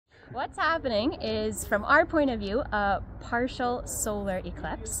What's happening is, from our point of view, a partial solar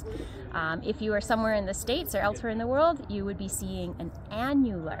eclipse. If you are somewhere in the States or elsewhere in the world, you would be seeing an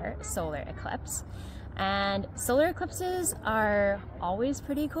annular solar eclipse. And solar eclipses are always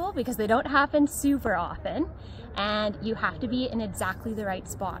pretty cool because they don't happen super often, and you have to be in exactly the right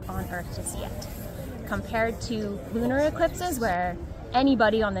spot on Earth to see it. Compared to lunar eclipses, where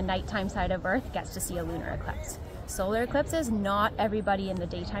anybody on the nighttime side of Earth gets to see a lunar eclipse. Solar eclipses, not everybody in the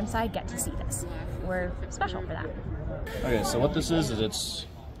daytime side get to see this. We're special for that. Okay, so what this is this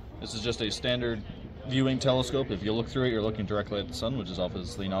is just a standard viewing telescope. If you look through it, you're looking directly at the sun, which is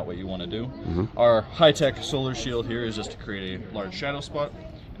obviously not what you want to do. Our high-tech solar shield here is just to create a large shadow spot,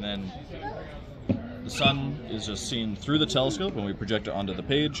 and then the sun is just seen through the telescope when we project it onto the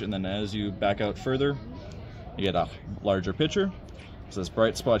page, and then as you back out further, you get a larger picture. So this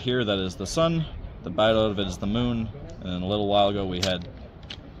bright spot here, that is the sun. The bite out of it is the moon, and then a little while ago we had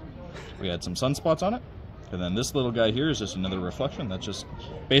some sunspots on it, and then this little guy here is just another reflection. That's just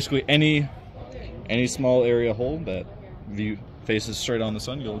basically any small area hole that faces straight on the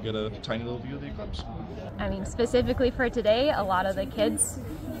sun, you'll get a tiny little view of the eclipse. I mean, specifically for today, a lot of the kids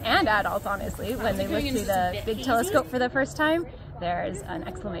and adults, honestly, when they look through the big telescope for the first time, there's an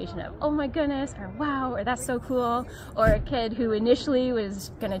exclamation of, oh my goodness, or wow, or that's so cool. Or a kid who initially was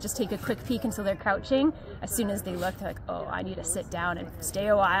gonna just take a quick peek until they're crouching, as soon as they look, they're like, oh, I need to sit down and stay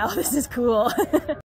a while, this is cool.